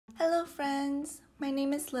Hello friends, my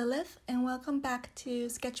name is Lilith and welcome back to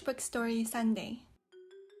Sketchbook Story Sunday.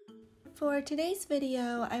 For today's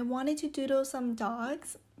video, I wanted to doodle some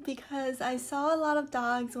dogs because I saw a lot of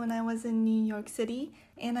dogs when I was in New York City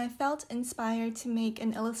and I felt inspired to make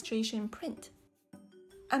an illustration print.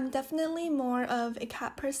 I'm definitely more of a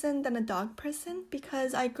cat person than a dog person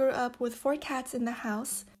because I grew up with 4 cats in the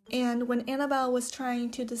house, and when Annabelle was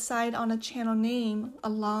trying to decide on a channel name a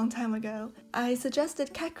long time ago, I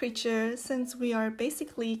suggested cat creature since we are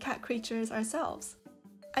basically cat creatures ourselves.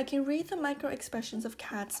 I can read the micro expressions of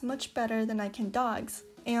cats much better than I can dogs,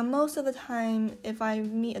 and most of the time if I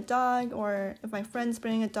meet a dog or if my friends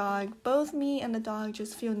bring a dog, both me and the dog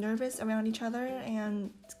just feel nervous around each other,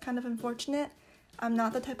 and it's kind of unfortunate. I'm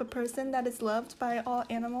not the type of person that is loved by all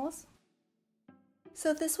animals.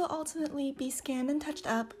 So this will ultimately be scanned and touched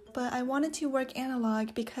up, but I wanted to work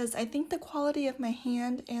analog because I think the quality of my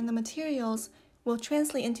hand and the materials will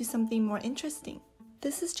translate into something more interesting.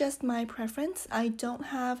 This is just my preference. I don't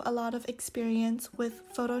have a lot of experience with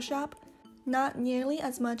Photoshop, not nearly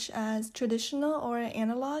as much as traditional or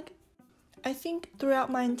analog. I think throughout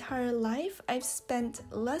my entire life, I've spent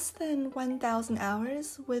less than 1,000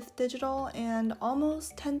 hours with digital and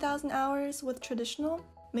almost 10,000 hours with traditional.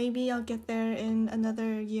 Maybe I'll get there in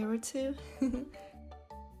another year or two.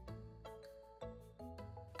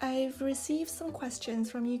 I've received some questions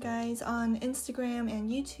from you guys on Instagram and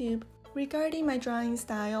YouTube regarding my drawing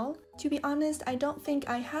style. To be honest, I don't think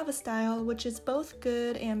I have a style, which is both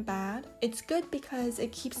good and bad. It's good because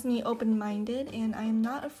it keeps me open-minded and I am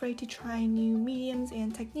not afraid to try new mediums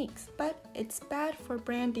and techniques. But it's bad for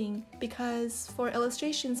branding because for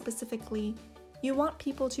illustration specifically, you want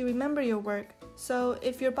people to remember your work. So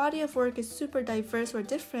if your body of work is super diverse or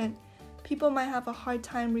different, people might have a hard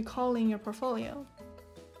time recalling your portfolio.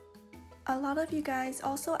 A lot of you guys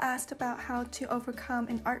also asked about how to overcome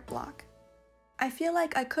an art block. I feel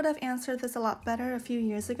like I could have answered this a lot better a few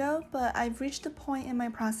years ago, but I've reached a point in my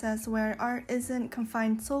process where art isn't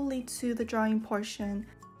confined solely to the drawing portion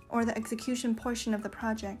or the execution portion of the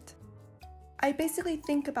project. I basically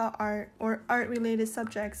think about art or art-related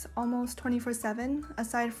subjects almost 24/7,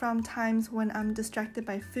 aside from times when I'm distracted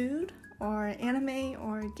by food or anime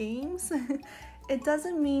or games. It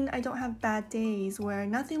doesn't mean I don't have bad days where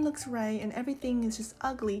nothing looks right and everything is just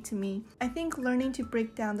ugly to me. I think learning to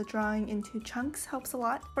break down the drawing into chunks helps a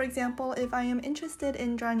lot. For example, if I am interested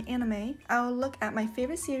in drawing anime, I'll look at my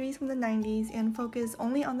favorite series from the 90s and focus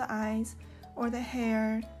only on the eyes or the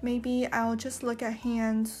hair. Maybe I'll just look at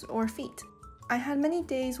hands or feet. I had many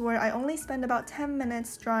days where I only spend about 10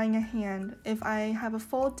 minutes drawing a hand if I have a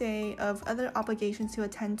full day of other obligations to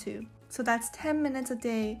attend to. So that's 10 minutes a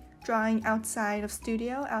day drawing outside of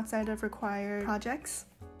studio, outside of required projects.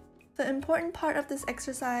 The important part of this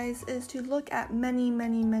exercise is to look at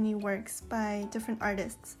many works by different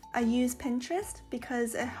artists. I use Pinterest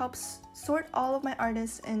because it helps sort all of my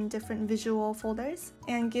artists in different visual folders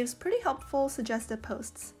and gives pretty helpful suggested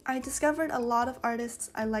posts. I discovered a lot of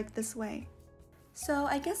artists I like this way. So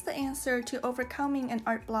I guess the answer to overcoming an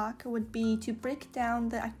art block would be to break down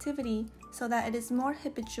the activity so that it is more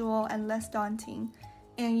habitual and less daunting,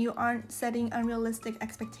 and you aren't setting unrealistic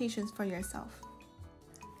expectations for yourself.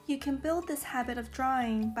 You can build this habit of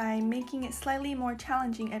drawing by making it slightly more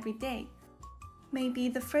challenging every day. Maybe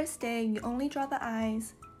the first day you only draw the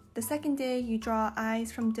eyes. The second day you draw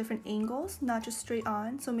eyes from different angles, not just straight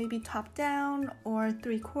on, so maybe top down or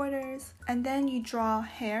 3/4. And then you draw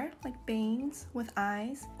hair, like bangs, with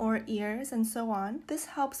eyes or ears and so on. This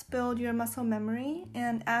helps build your muscle memory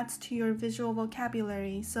and adds to your visual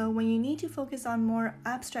vocabulary, so when you need to focus on more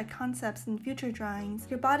abstract concepts in future drawings,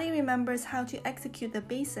 your body remembers how to execute the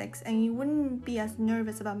basics and you wouldn't be as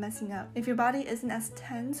nervous about messing up. If your body isn't as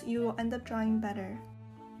tense, you will end up drawing better.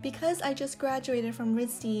 Because I just graduated from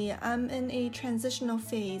RISD, I'm in a transitional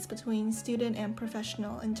phase between student and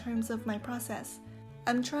professional in terms of my process.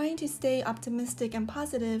 I'm trying to stay optimistic and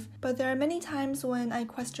positive, but there are many times when I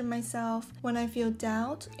question myself, when I feel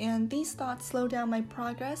doubt, and these thoughts slow down my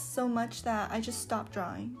progress so much that I just stop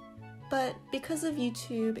drawing. But because of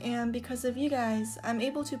YouTube and because of you guys, I'm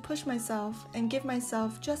able to push myself and give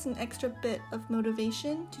myself just an extra bit of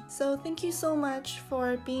motivation. So thank you so much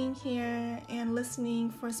for being here and listening,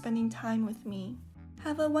 for spending time with me.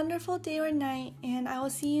 Have a wonderful day or night, and I will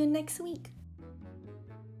see you next week.